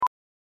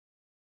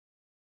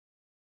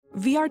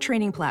VR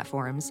training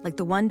platforms, like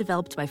the one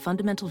developed by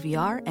Fundamental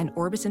VR and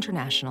Orbis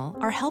International,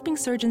 are helping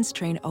surgeons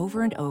train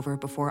over and over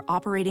before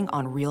operating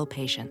on real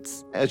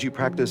patients. As you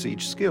practice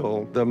each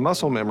skill, the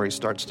muscle memory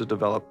starts to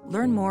develop.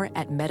 Learn more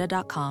at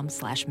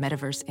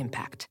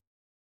meta.com/metaverseimpact.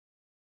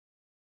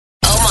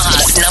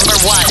 Omaha's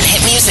 #1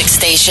 hit music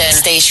station.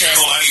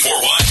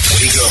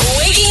 94.1.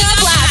 Waking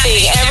up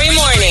laughing every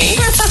morning.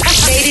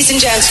 Ladies and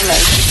gentlemen,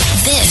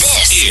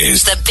 this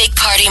is the Big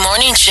Party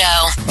Morning Show.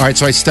 All right,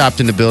 so I stopped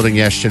in the building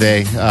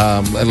yesterday,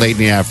 late in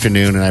the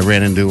afternoon, and I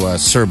ran into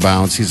Sir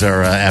Bounce. He's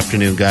our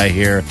afternoon guy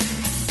here.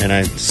 And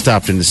I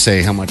stopped in to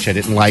say how much I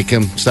didn't like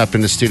him. Stopped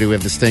in the studio. We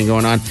have this thing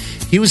going on.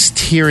 He was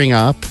tearing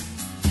up.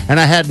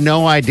 And I had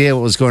no idea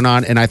what was going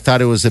on, and I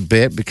thought it was a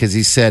bit because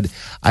he said,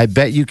 I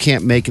bet you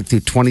can't make it through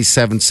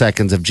 27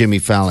 seconds of Jimmy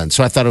Fallon.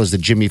 So I thought it was the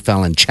Jimmy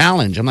Fallon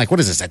challenge. I'm like, what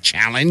is this, a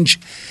challenge?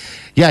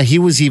 Yeah, he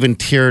was even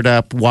teared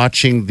up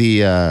watching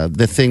the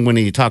thing when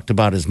he talked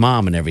about his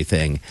mom and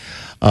everything.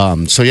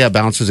 So yeah,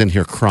 Bounce was in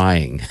here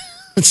crying.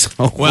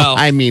 So, well,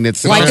 I mean,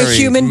 it's like a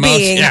human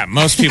being. Yeah,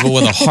 most people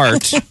with a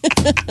heart.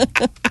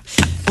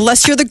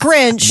 Unless you're the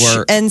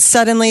Grinch and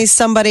suddenly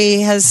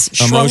somebody has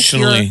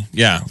emotionally,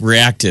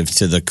 reactive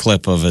to the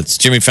clip of it's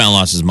Jimmy Fallon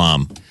lost his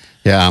mom.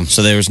 Yeah.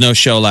 So there was no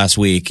show last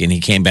week, and he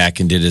came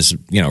back and did his,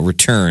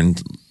 return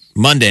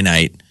Monday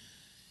night,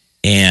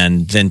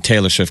 and then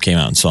Taylor Swift came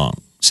out and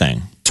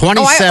sang.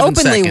 27 I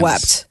openly seconds.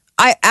 wept.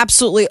 I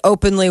absolutely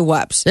openly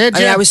wept.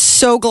 I was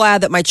so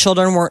glad that my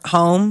children weren't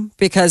home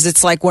because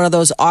it's like one of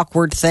those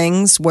awkward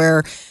things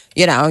where,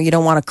 you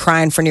don't want to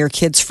cry in front of your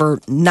kids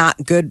for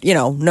not good,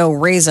 no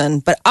reason.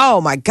 But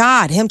oh my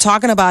God, him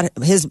talking about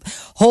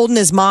holding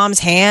his mom's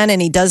hand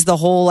and he does the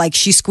whole like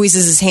she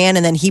squeezes his hand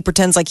and then he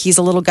pretends like he's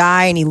a little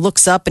guy and he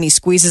looks up and he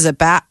squeezes it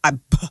back.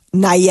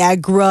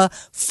 Niagara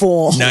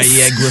Falls.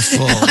 Niagara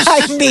Falls.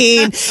 I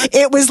mean,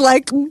 it was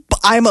like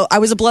I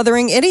was a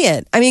blithering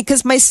idiot. I mean,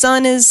 because my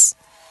son is.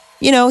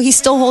 He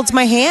still holds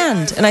my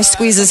hand and I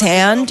squeeze his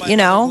hand,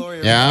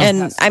 Yeah.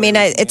 And I mean,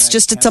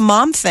 it's a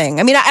mom thing.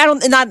 I mean, I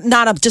don't,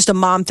 not just a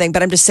mom thing,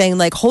 but I'm just saying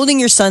like holding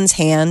your son's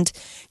hand,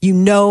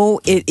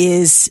 it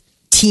is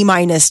T-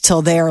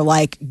 till they're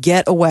like,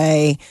 get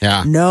away.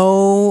 Yeah.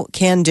 No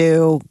can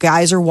do.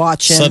 Guys are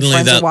watching. Suddenly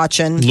friends that are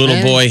watching.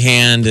 Little boy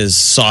hand is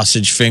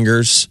sausage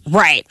fingers.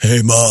 Right.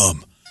 Hey,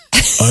 Mom,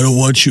 I don't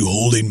want you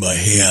holding my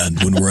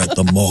hand when we're at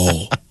the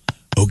mall.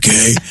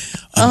 Okay?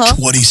 I'm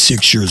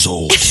 26 years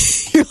old.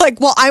 You're like,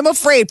 well, I'm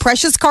afraid.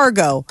 Precious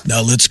cargo.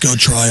 Now let's go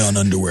try on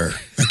underwear.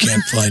 I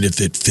can't find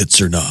if it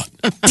fits or not.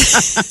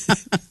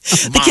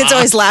 The kids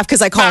always laugh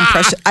because I call him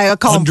precious. I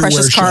call him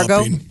precious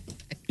cargo. Shopping.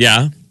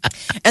 Yeah.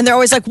 And they're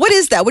always like, what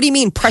is that? What do you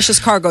mean precious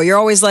cargo? You're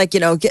always like,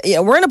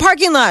 we're in a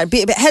parking lot.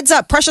 Heads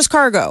up, precious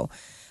cargo.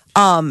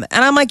 And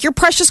I'm like, you're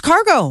precious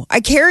cargo. I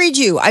carried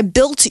you. I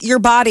built your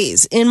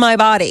bodies in my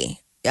body.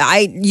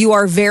 You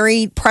are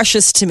very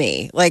precious to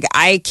me. Like,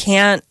 I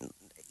can't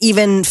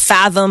even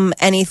fathom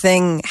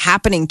anything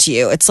happening to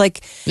you. It's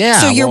like,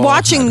 so you're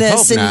watching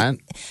this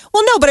and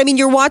well, no, but I mean,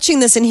 you're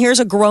watching this and here's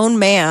a grown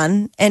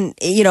man and,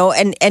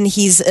 and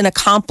he's an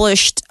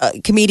accomplished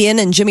comedian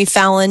and Jimmy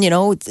Fallon,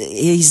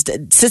 he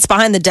sits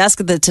behind the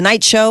desk of the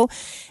Tonight Show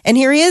and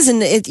here he is.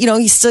 And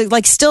he's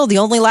still the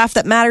only laugh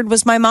that mattered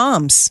was my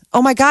mom's.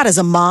 Oh my God, as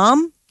a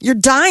mom, you're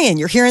dying.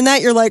 You're hearing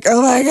that. You're like,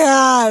 oh my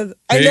God,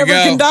 I never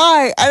can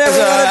die. I never want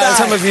to die. As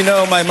some of you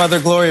know, my mother,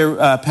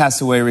 Gloria,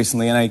 passed away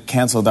recently, and I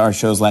canceled our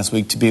shows last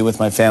week to be with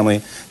my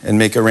family and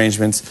make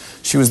arrangements.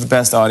 She was the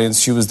best audience.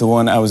 She was the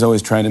one I was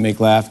always trying to make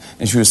laugh,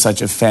 and she was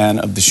such a fan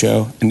of the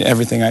show and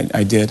everything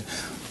I did.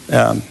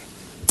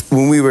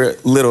 When we were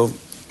little,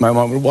 my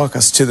mom would walk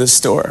us to the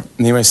store,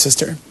 me and my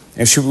sister,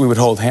 and we would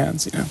hold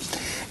hands,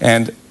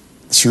 And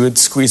she would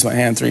squeeze my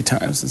hand 3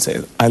 times and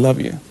say, I love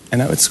you.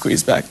 And I would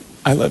squeeze back,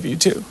 I love you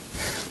too.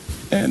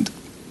 And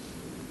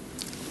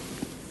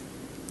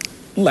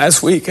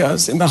last week I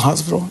was in the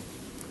hospital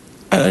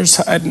at her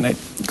side and I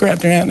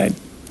grabbed her hand and I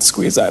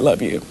squeezed, I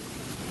love you.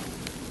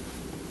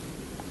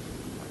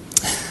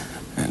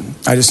 And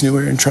I just knew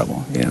we were in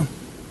trouble,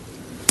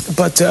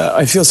 But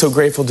I feel so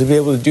grateful to be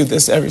able to do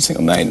this every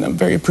single night, and I'm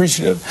very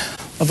appreciative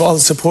of all the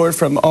support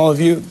from all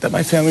of you that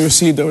my family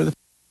received over the.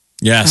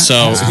 Yeah,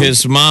 so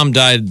his mom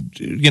died,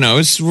 it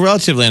was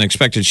relatively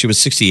unexpected. She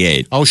was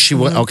 68. Oh, she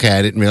was? Okay,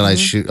 I didn't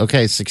realize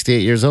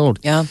 68 years old.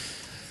 Yeah.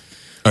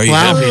 Are you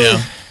happy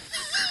now?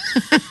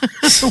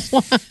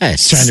 What?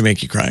 He's trying to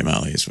make you cry,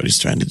 Molly, is what he's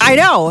trying to do.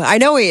 I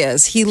know he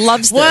is. He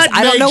loves this. What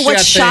I don't know what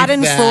makes you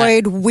think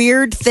Schadenfreude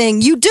weird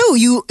thing you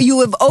do.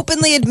 You have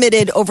openly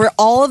admitted over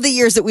all of the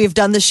years that we've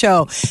done the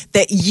show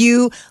that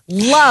you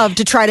love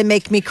to try to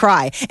make me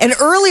cry. And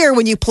earlier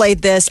when you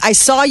played this, I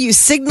saw you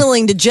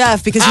signaling to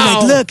Jeff because you're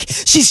like, look,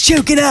 she's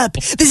choking up.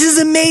 This is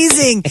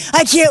amazing.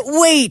 I can't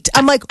wait.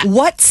 I'm like,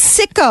 what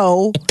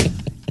sicko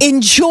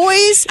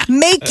enjoys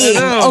making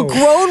a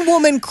grown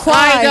woman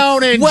cry I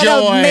don't enjoy. when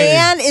a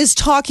man is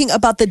talking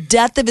about the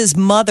death of his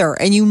mother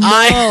and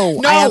I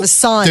have a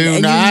son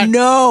you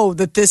know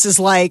that this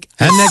is like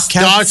and the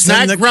cats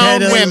not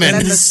grown women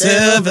and the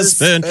silver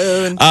spoon.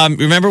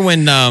 Remember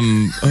when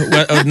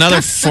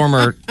another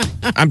former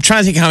I'm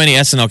trying to think how many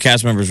SNL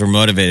cast members were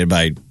motivated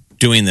by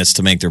doing this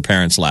to make their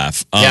parents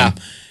laugh.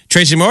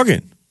 Tracy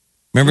Morgan.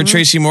 Remember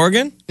Tracy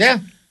Morgan? Yeah.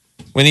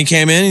 When he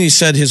came in and he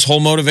said his whole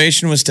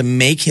motivation was to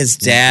make his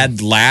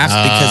dad laugh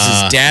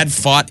because his dad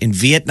fought in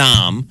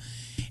Vietnam.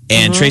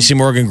 And Tracy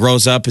Morgan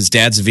grows up. His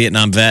dad's a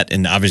Vietnam vet.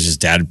 And obviously his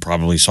dad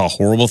probably saw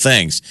horrible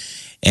things.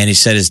 And he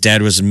said his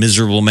dad was a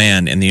miserable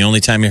man. And the only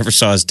time he ever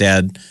saw his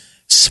dad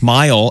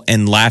smile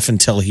and laugh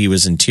until he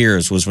was in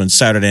tears was when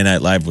Saturday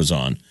Night Live was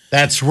on.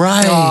 That's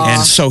right.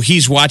 And so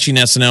he's watching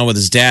SNL with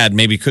his dad.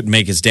 Maybe couldn't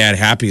make his dad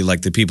happy like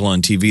the people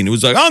on TV. And he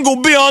was like, I'm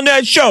going to be on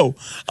that show.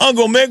 I'm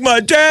going to make my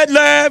dad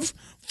laugh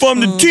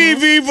from the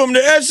TV, from the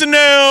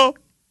SNL.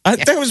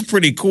 That was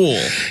pretty cool.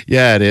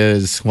 Yeah, it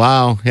is.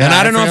 Wow. Yeah, and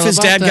I don't know if his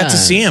dad got to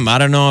see him. I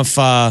don't know if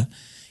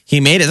he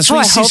made it. That's why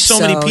you see so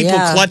many people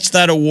clutch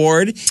that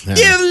award. Yeah.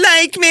 You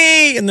like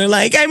me. And they're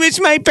like, I wish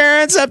my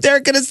parents up there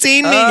could have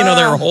seen me. You know,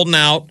 they were holding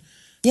out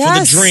for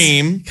the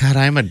dream. God,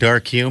 I'm a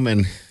dark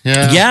human.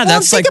 Yeah,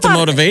 that's like the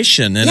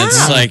motivation. And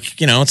it's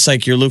like, it's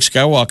like you're Luke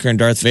Skywalker and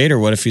Darth Vader.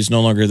 What if he's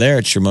no longer there?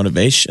 It's your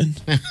motivation.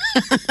 I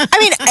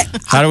mean,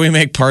 how do we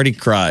make Party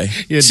cry?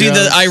 See,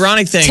 the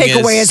ironic thing take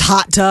is... away his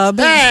hot tub.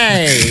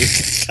 Hey!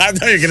 I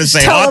thought you were going to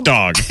say hot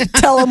dog.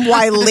 Tell him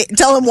why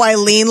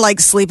Lean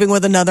likes sleeping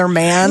with another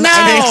man. No!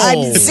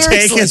 I'm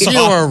seriously. Take his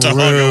hot dog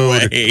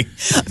away.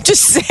 I'm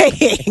just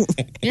saying.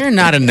 You're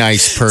not a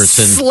nice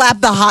person. Slap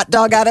the hot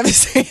dog out of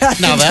his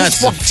hand. No,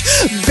 that's... Watch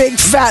big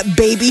fat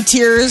baby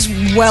tears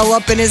well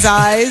up in his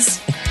eyes.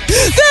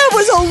 That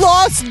was a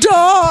lost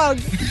dog.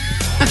 He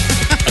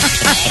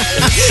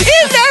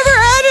never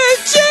had a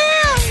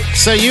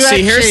chance. So you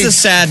see, here's the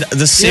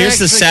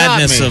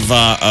sadness of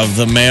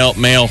the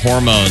male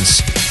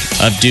hormones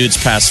of dudes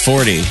past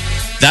 40.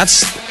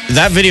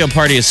 That video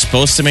party is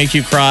supposed to make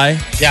you cry.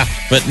 Yeah.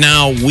 But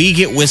now we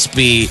get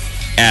wispy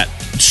at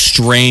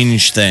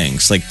strange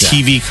things like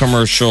TV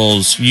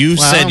commercials. You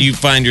said you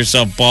find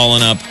yourself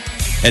balling up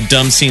at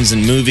dumb scenes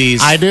in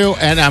movies. I do,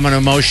 and I'm an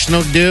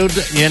emotional dude,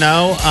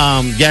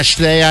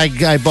 Yesterday,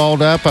 I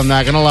balled up. I'm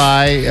not going to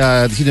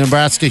lie. The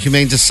Nebraska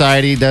Humane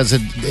Society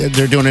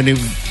they're doing a new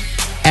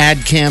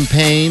ad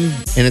campaign,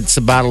 and it's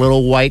about a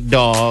little white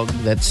dog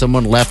that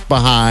someone left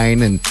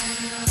behind, and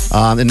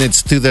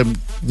it's through the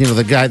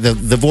guy,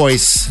 the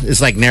voice is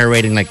like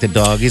narrating like the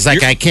dog. He's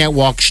like, I can't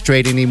walk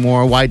straight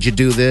anymore. Why'd you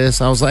do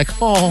this? I was like,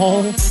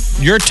 oh.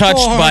 You're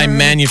touched by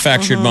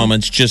manufactured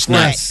moments, just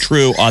not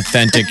true,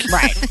 authentic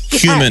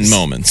human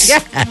moments.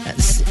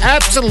 Yes,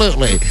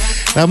 absolutely.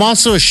 I'm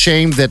also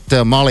ashamed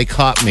that Molly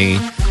caught me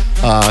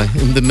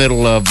in the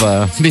middle of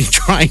me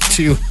trying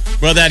to.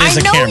 Well, that is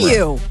a camera. I know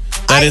you.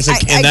 That is I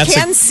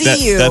can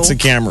see you. That's a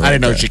camera. I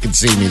didn't know she could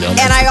see me, though.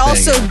 And I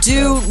also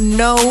do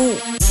know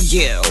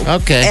you.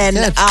 Okay. And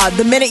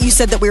the minute you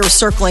said that we were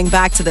circling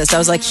back to this, I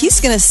was like,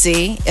 he's going to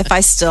see if I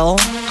still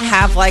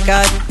have like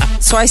a...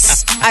 So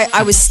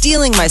I was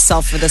stealing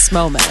myself for this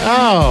moment.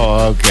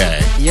 Oh, okay.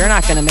 You're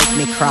not going to make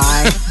me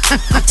cry.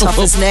 Tough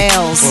as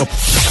nails.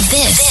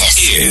 This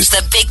is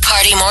the Big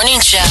Party Morning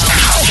Show.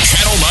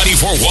 Channel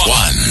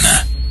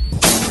 94.1.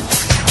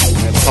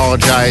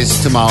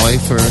 Apologize to Molly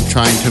for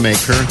trying to make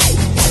her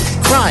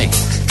cry.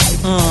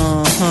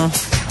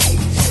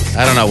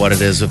 I don't know what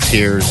it is with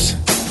tears.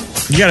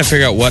 You got to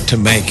figure out what to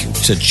make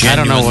to genuinely. I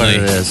don't know what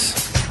it is.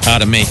 How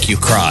to make you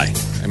cry.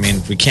 I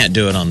mean, we can't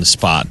do it on the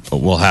spot, but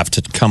we'll have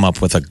to come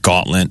up with a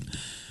gauntlet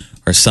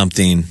or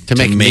something to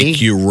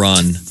make you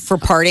run. For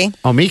party?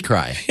 Oh, me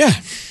cry? Yeah.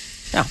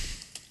 No.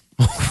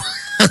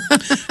 I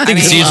think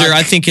it's easier.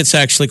 I think it's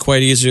actually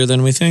quite easier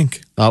than we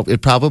think. Oh,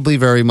 it probably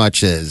very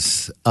much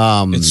is.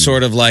 It's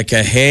sort of like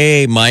a,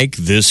 hey, Mike,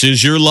 this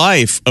is your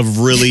life of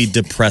really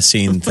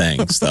depressing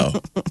things, though.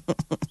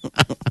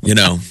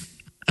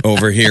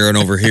 Over here and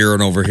over here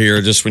and over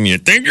here. Just when you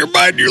think you're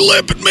biting your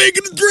lip and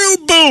making it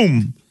through,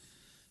 boom.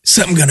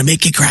 Something going to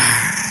make you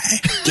cry.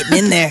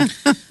 Getting in there.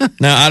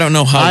 Now, I don't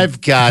know how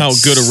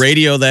good a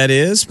radio that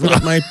is, but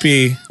it might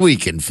be. We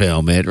can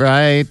film it,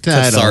 right?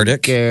 Cathartic. I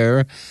don't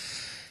care.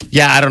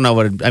 Yeah, I don't know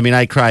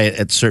I cry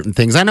at certain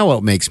things. I know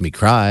what makes me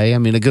cry. I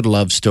mean, a good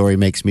love story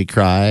makes me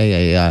cry.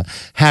 A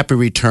happy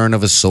return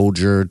of a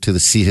soldier to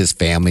see his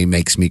family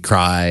makes me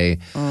cry.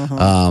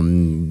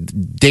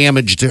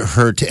 Damaged,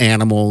 hurt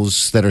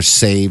animals that are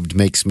saved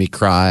makes me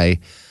cry.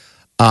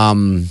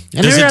 And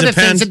there are other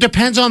things. It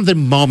depends on the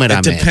moment I'm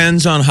in. It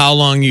depends on how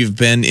long you've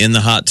been in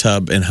the hot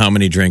tub and how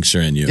many drinks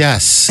are in you.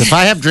 Yes. If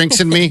I have drinks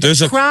in me,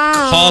 there's a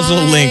causal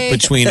link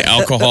between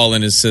alcohol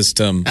in his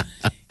system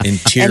and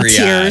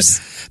teary-eyed.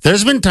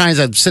 There's been times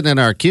I'm sitting in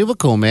our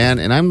cubicle, man,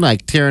 and I'm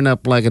like tearing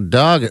up like a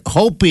dog,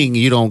 hoping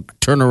you don't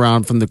turn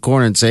around from the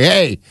corner and say,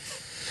 hey,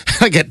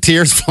 I got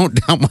tears flowing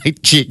down my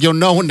cheek. You'll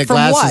know when the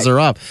glasses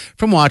are up.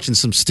 From watching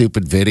some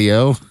stupid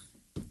video.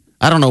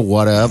 I don't know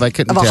what of. I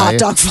couldn't tell you. Of a hot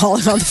dog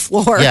falling on the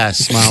floor.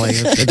 Yes, Molly.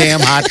 The damn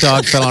hot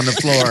dog fell on the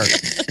floor.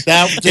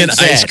 An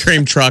ice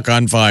cream truck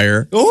on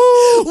fire.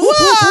 Ooh,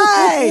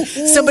 why?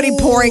 Somebody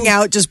pouring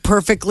out just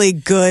perfectly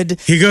good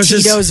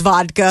Tito's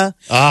vodka.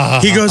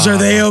 He goes, are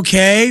they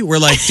okay? We're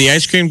like, the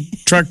ice cream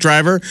truck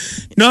driver?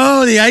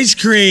 No, the ice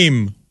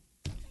cream.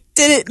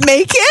 Did it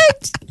make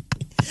it?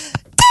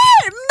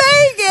 Did it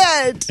make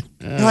it?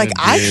 You're like,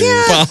 I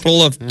can't.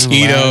 Bottle of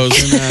Tito's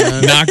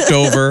knocked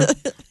over.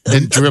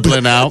 Then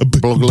dribbling out.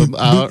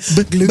 out.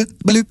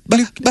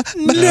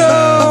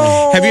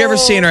 No. Have you ever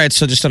seen, all right,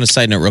 so just on a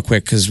side note real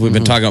quick, because we've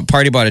been talking about,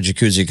 Party bought a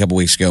jacuzzi a couple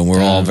weeks ago, and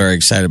we're all very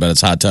excited about its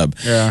hot tub.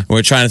 Yeah.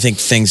 We're trying to think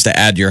things to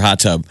add to your hot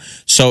tub.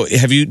 So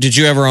did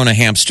you ever own a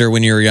hamster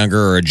when you were younger,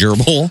 or a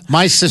gerbil?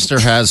 My sister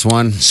has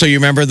one. So you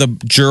remember the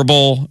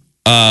gerbil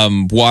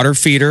water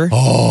feeder?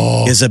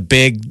 Oh. Is a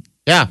big...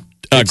 Yeah.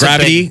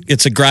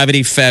 It's a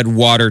gravity-fed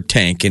water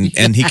tank,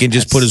 and he can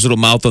just put his little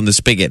mouth on the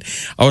spigot.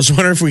 I was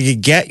wondering if we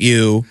could get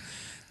you,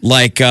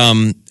 like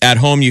at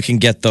home, you can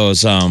get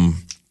those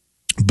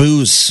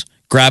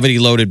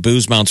gravity-loaded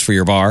booze mounts for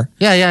your bar.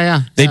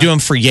 Yeah. They do them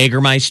for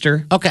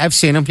Jägermeister. Okay, I've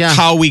seen them, yeah.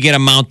 How we get a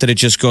mount that it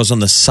just goes on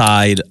the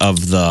side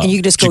of the And you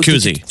can just go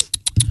jacuzzi.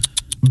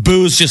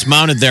 Booze just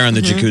mounted there on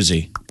the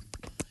jacuzzi.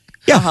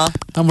 Yeah.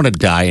 I'm going to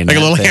die in Like a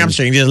that little thing.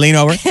 hamster. You can just lean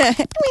over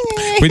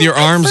with your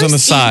arms on the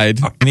side,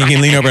 and you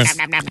can lean over.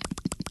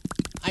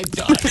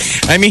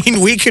 I mean,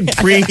 we could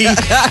you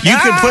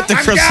could put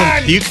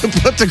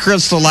the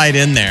crystal light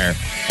in there.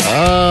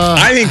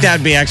 I think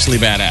that'd be actually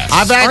badass.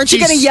 Aren't you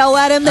going to yell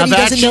at him that he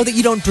doesn't know that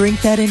you don't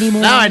drink that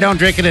anymore? No, I don't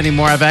drink it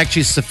anymore. I've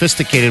actually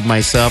sophisticated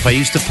myself. I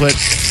used to put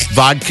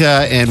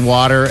vodka and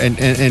water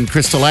and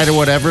Crystal Light or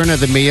whatever into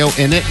the Mio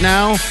in it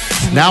now.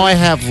 Now I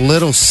have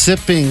little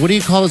sipping, what do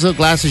you call those little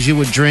glasses you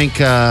would drink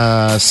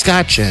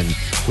scotch in?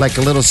 Like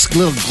a little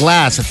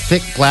glass, a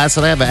thick glass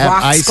that I have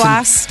Rocks ice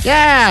glass?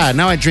 Yeah,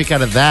 now I drink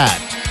out of that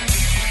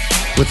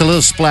with a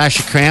little splash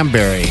of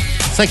cranberry.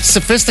 It's like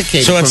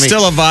sophisticated So for it's me.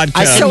 still a vodka.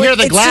 I can hear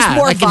the it's glass. just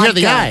more I can vodka. hear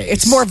the ice.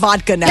 It's more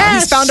vodka now.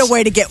 Yes. He's found a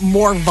way to get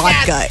more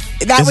vodka.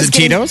 That Is was it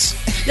getting- Tito's?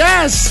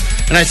 Yes.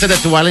 And I said that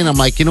to Wileen. I'm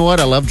like, you know what?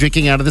 I love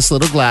drinking out of this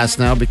little glass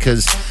now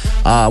because,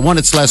 one,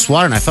 it's less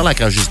water, and I felt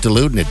like I was just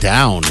diluting it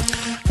down.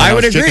 I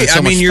would was agree. drinking so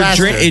I mean, much you're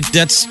faster.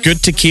 that's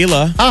good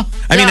tequila. Oh,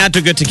 I mean, yeah. not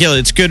too good tequila.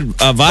 It's good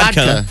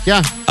vodka.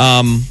 Yeah.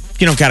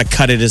 You don't got to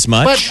cut it as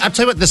much. But I'll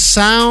tell you what, the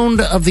sound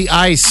of the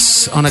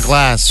ice on a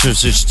glass is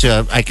just,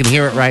 I can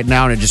hear it right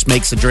now, and it just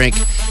makes the drink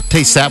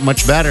taste that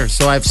much better.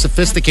 So I've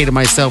sophisticated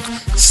myself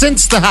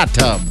since the hot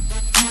tub.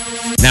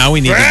 Now we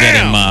need to get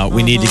him.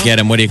 We need to get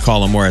him. What do you call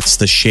them? Where it's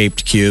the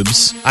shaped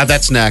cubes.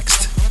 That's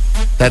next.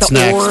 That's The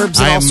next. orbs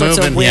and I all am sorts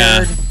of moving.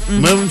 weird-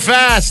 Moving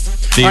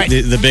fast. The, All right.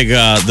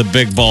 the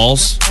big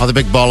balls. Oh, the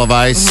big ball of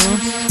ice. All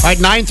right,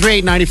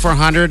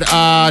 938-9400.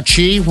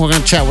 Chi, we're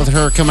going to chat with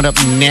her coming up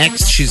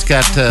next. She's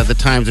got the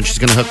times, and she's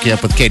going to hook you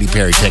up with Katy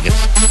Perry tickets.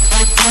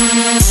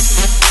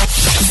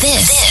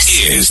 This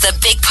is the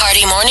Big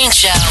Party Morning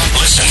Show.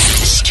 Listen.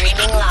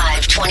 Streaming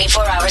live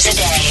 24 hours a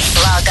day.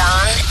 Log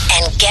on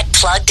and get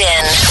plugged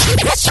in.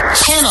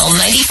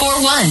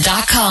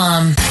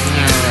 Channel941.com.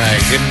 All right,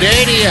 good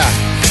day to you.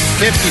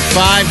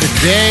 55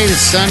 today. The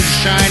sun's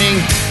shining.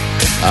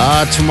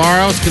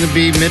 Tomorrow it's going to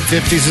be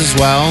mid-50s as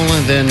well.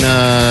 And then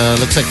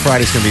looks like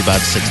Friday's going to be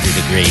about 60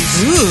 degrees.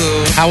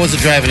 Ooh. How was it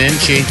driving in,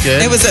 Chi?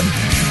 Good? It was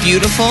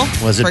beautiful.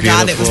 Was it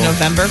Forgot it was beautiful?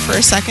 November for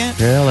a second.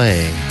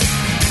 Really?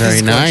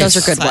 Very nice. Those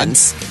are good Fun.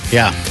 ones.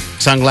 Yeah.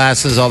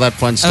 Sunglasses, all that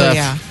fun stuff.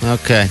 yeah.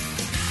 Okay.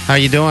 How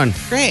you doing?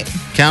 Great.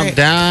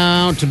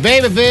 Countdown to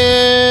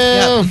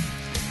Babyville. Yep.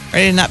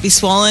 Ready to not be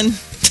swollen?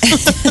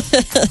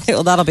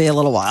 Well, that'll be a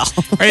little while.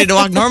 Ready to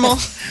walk normal?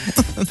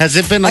 Has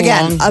it been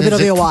Again, it'll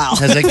be a while.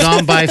 Has it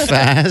gone by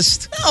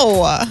fast?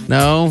 No.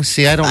 No?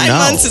 See, I don't 9 know.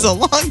 months is a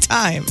long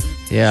time.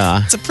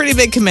 Yeah. It's a pretty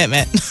big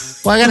commitment.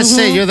 Well, I got to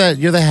say, you're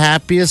the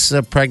happiest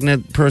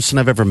pregnant person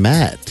I've ever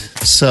met.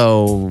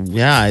 So,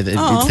 yeah,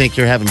 you think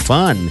you're having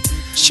fun.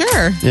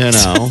 Sure. You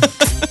know.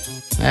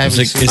 Is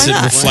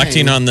it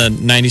reflecting on the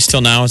 90s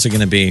till now? Is it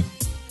going to be?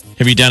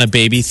 Have you done a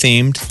baby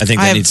themed? I think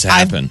that needs to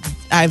happen.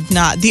 I've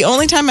not. The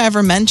only time I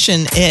ever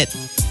mention it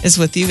is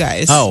with you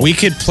guys. Oh. We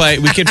could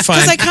find.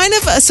 Because I kind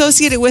of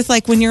associate it with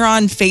like when you're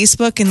on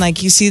Facebook and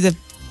like you see the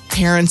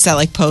parents that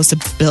like post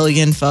a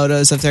billion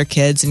photos of their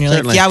kids and you're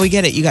Certainly. like, yeah, we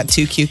get it. You got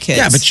 2 cute kids.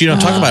 Yeah, but you don't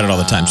talk about it all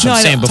the time. So No, I'm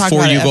I saying don't talk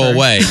before about you it go ever.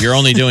 away, you're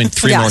only doing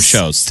 3 more Yes.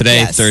 shows. Today,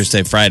 Yes.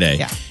 Thursday, Friday.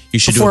 Yeah. You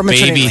should Before do a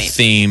baby maternity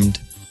themed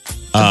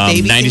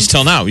baby 90s themed?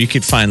 till now. You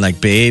could find like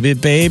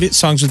baby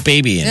songs with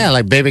baby in it. Yeah,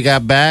 like Baby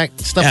Got Back,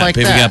 stuff Yeah, like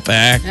Baby that. Got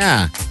Back.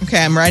 Yeah.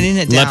 Okay, I'm writing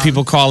it down. Let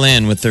people call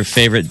in with their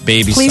favorite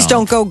baby Please song.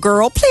 don't go,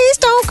 girl. Please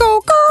don't go,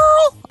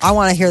 girl. I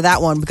want to hear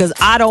that one because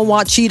I don't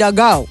want she to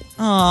go.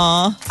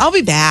 Aw, I'll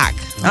be back.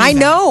 I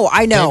know.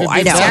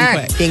 Baby, be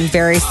back. Being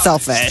very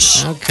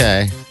selfish.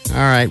 Okay. All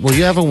right. Well,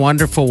 you have a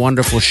wonderful,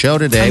 wonderful show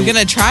today. I'm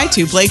gonna try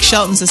to. Blake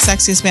Shelton's the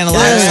sexiest man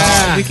alive.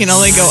 Yeah. So we can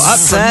only go up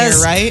from here,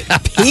 Says right?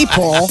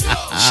 People.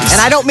 And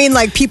I don't mean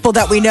like people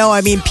that we know. I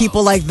mean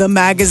people like the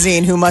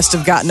magazine who must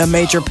have gotten a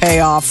major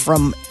payoff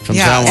from From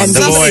Yeah, John and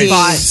the somebody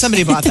Voice.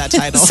 somebody bought that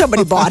title.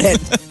 somebody bought it.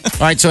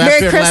 All right, so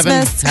Merry after 11,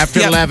 Christmas. after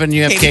Yep. 11,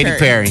 you have Katy Katy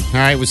Perry. All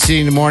right, we'll see you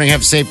in the morning.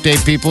 Have a safe day,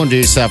 people, and do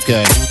yourself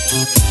good.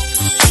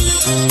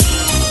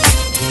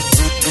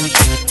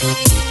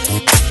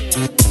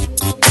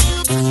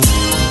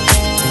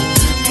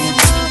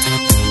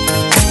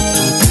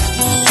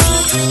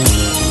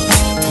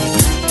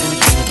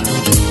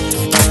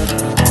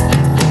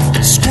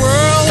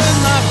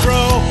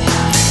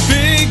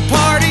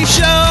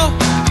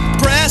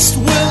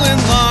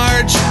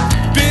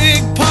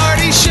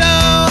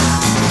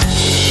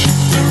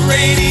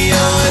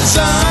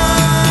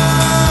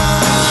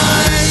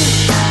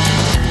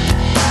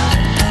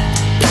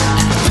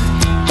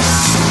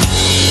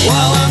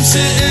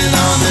 sitting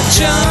on the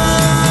john.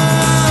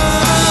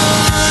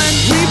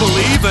 We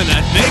believe in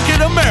a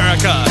naked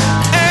America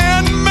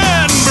and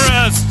man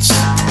breasts.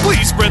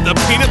 Please spread the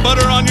peanut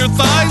butter on your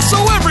thighs so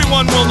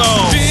everyone will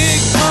know. Big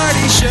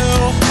party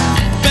show.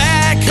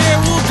 Back hair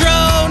will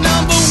grow.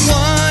 Number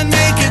one,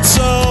 make it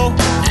so.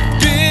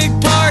 Big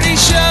party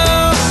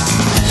show.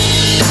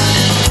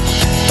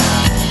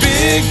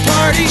 Big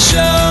party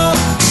show.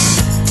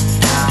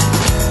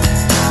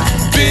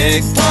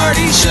 Big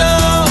party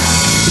show.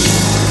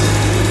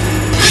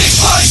 Big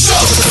party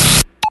show.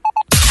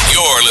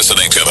 You're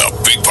listening to the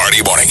Big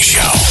Party Morning Show.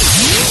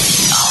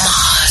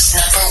 Omaha's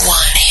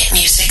 #1 hit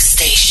music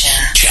station.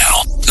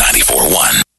 Channel 94.1.